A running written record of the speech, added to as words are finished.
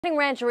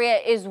Rancheria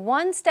is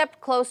one step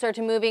closer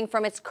to moving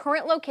from its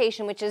current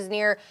location, which is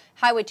near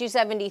Highway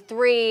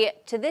 273,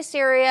 to this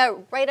area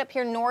right up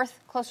here north,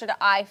 closer to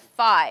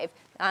I-5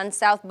 on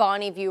South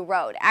Bonnie View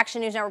Road. Action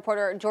News Now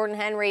reporter Jordan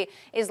Henry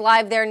is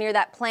live there near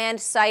that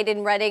planned site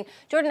in Redding.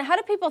 Jordan, how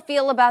do people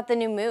feel about the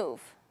new move?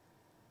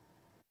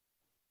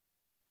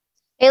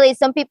 Haley,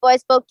 some people I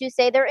spoke to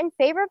say they're in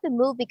favor of the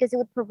move because it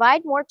would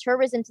provide more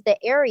tourism to the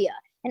area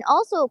and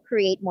also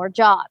create more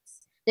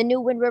jobs. The new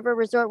Wind River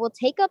Resort will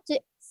take up to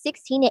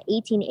 16 to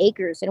 18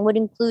 acres and would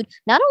include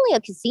not only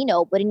a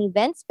casino, but an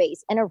event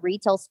space and a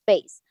retail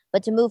space.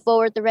 But to move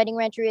forward, the Redding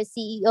Rancheria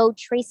CEO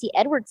Tracy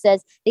Edwards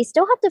says they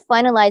still have to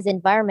finalize the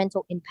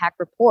environmental impact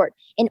report.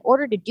 In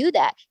order to do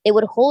that, they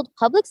would hold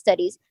public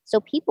studies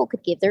so people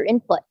could give their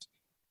input.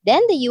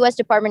 Then the U.S.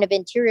 Department of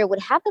Interior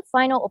would have the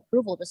final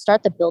approval to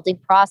start the building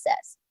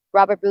process.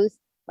 Robert Booth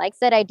likes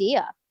that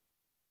idea.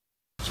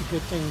 It's a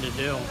good thing to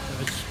do,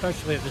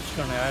 especially if it's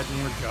going to add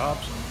more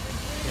jobs.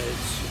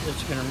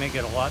 It's going to make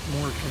it a lot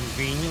more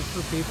convenient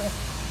for people.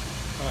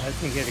 I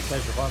think it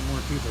catches a lot more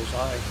people's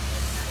eye.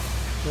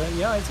 So,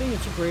 yeah, I think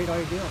it's a great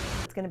idea.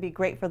 It's going to be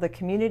great for the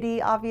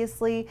community,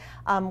 obviously.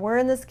 We're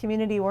in this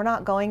community, we're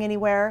not going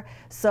anywhere.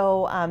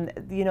 So,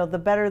 you know, the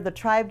better the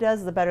tribe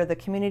does, the better the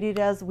community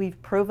does.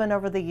 We've proven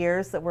over the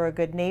years that we're a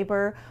good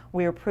neighbor.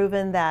 We are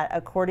proven that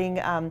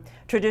according,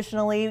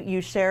 traditionally,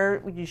 you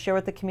share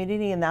with the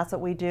community, and that's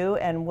what we do,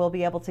 and we'll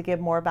be able to give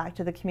more back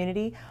to the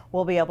community.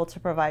 We'll be able to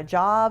provide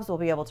jobs, we'll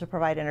be able to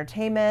provide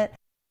entertainment.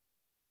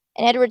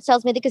 And Edwards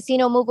tells me the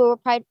casino move will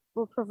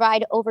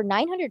provide over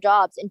 900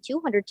 jobs and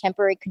 200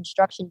 temporary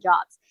construction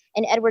jobs.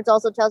 And Edwards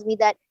also tells me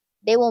that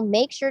they will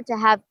make sure to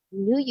have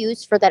new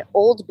use for that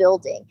old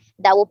building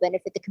that will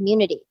benefit the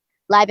community.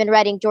 Live in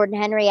Redding,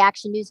 Jordan Henry,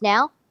 Action News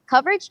Now.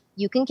 Coverage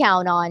you can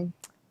count on.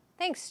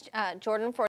 Thanks, Jordan, for